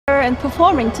and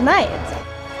performing tonight.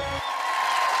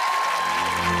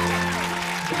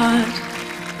 Heart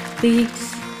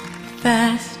beats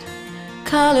fast,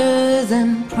 colors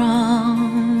and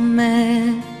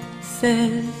promises.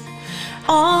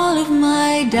 All of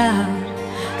my doubt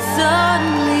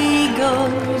suddenly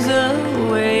goes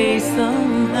away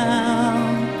somehow.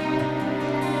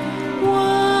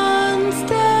 One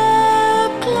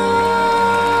step closer.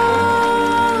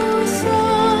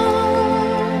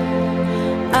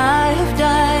 I have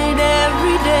died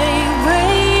every day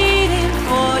waiting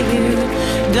for you.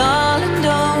 Darling,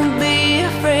 don't be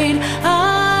afraid.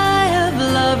 I have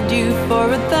loved you for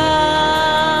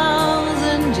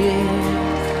 1,000 years.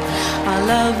 I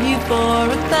love you for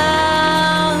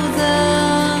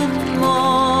 1,000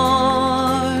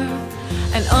 more.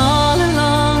 And all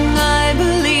along I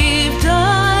believed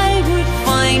I would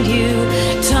find you.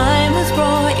 Time has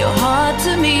brought your heart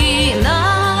to me, and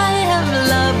I have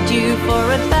loved you for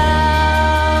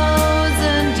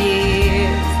 1,000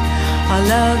 years. I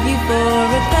love you for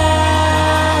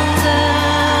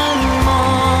 1,000 more.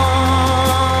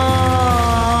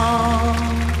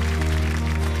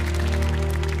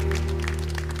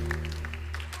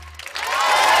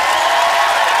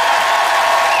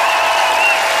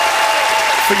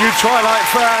 For you Twilight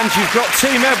fans, you've got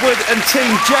Team Edward and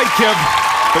Team Jacob,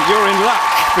 but you're in luck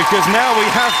because now we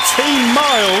have Team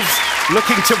Miles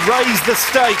looking to raise the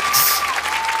stakes.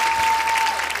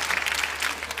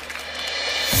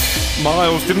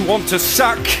 Miles didn't want to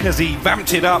suck as he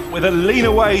vamped it up with a lean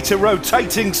away to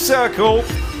rotating circle.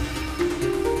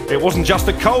 It wasn't just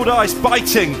the cold ice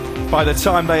biting by the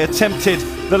time they attempted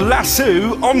the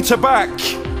lasso onto back.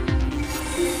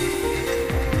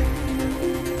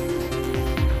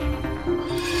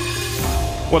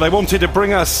 Well, they wanted to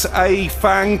bring us a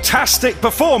fantastic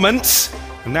performance,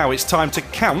 and now it's time to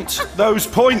count those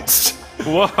points.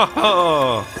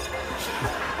 Whoa!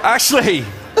 Ashley.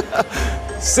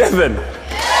 7. OT.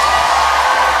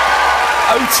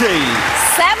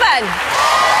 7.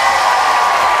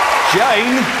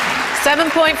 Jane.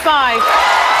 7.5.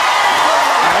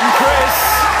 And Chris.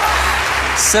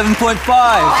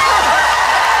 7.5.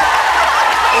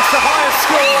 It's the highest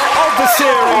score of the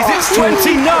series. It's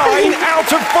 29 out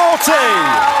of 40.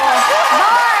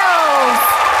 Miles!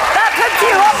 That puts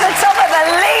you up the top of the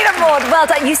leaderboard. Well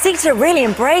done. You seem to really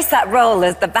embrace that role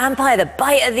as the vampire, the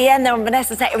bite at the end there on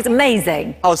Vanessa's neck. It was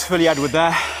amazing. I was fully Edward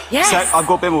there. Yes. So I've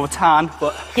got a bit more of a tan,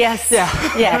 but... Yes. Yeah.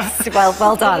 Yes.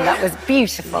 Well done. That was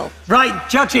beautiful. Right,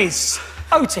 judges.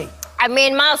 Oti. I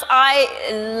mean, Miles, I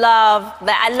love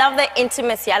that. I love the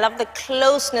intimacy. I love the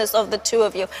closeness of the two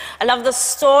of you. I love the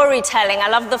storytelling. I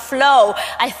love the flow.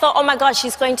 I thought, oh my God,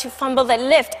 she's going to fumble the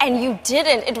lift, and you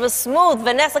didn't. It was smooth.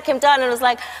 Vanessa came down and was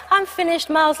like, I'm finished,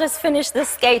 Miles. Let's finish this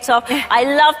skate off. I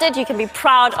loved it. You can be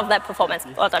proud of that performance.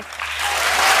 Well done.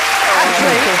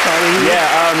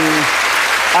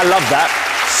 I love that.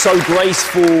 So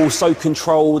graceful, so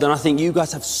controlled, and I think you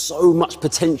guys have so much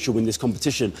potential in this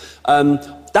competition.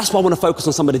 That's why I want to focus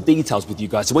on some of the details with you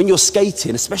guys. So when you're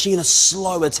skating, especially in a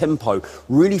slower tempo,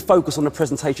 really focus on the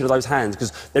presentation of those hands,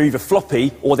 because they're either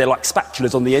floppy or they're like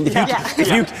spatulas on the end.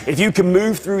 If you can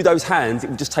move through those hands, it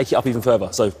will just take it up even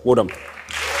further. So well done.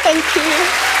 Thank you.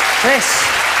 Chris.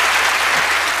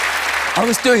 I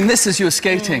was doing this as you were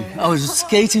skating. I was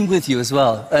skating with you as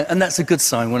well, and that's a good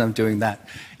sign when I'm doing that.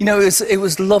 You know, it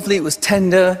was lovely, it was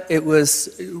tender, it was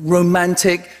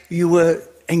romantic, you were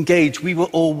engaged, we were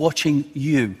all watching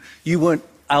you. You weren't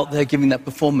out there giving that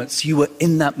performance, you were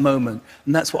in that moment,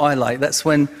 and that's what I like. That's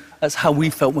how we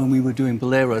felt when we were doing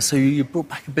Bolero, so you brought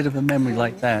back a bit of a memory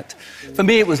like that. For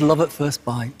me, it was love at first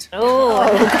bite. Oh,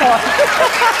 God.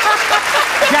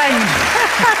 Jane.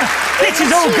 This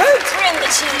is all good.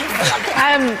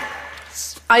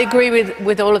 I agree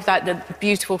with all of that, the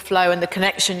beautiful flow and the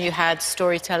connection you had,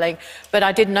 storytelling, but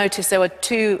I did notice there were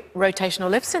 2 rotational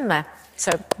lifts in there,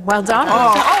 so well done.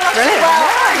 Brilliant.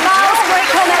 Miles, great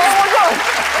comments.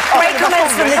 Great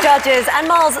comments from the judges. And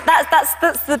Miles, that's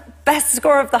the best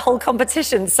score of the whole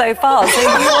competition so far, so you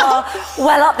are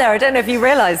well up there. I don't know if you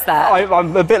realise that.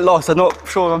 I'm a bit lost. I'm not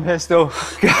sure I'm here still.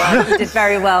 Well, you did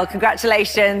very well.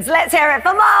 Congratulations. Let's hear it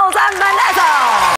for Miles and Vanessa.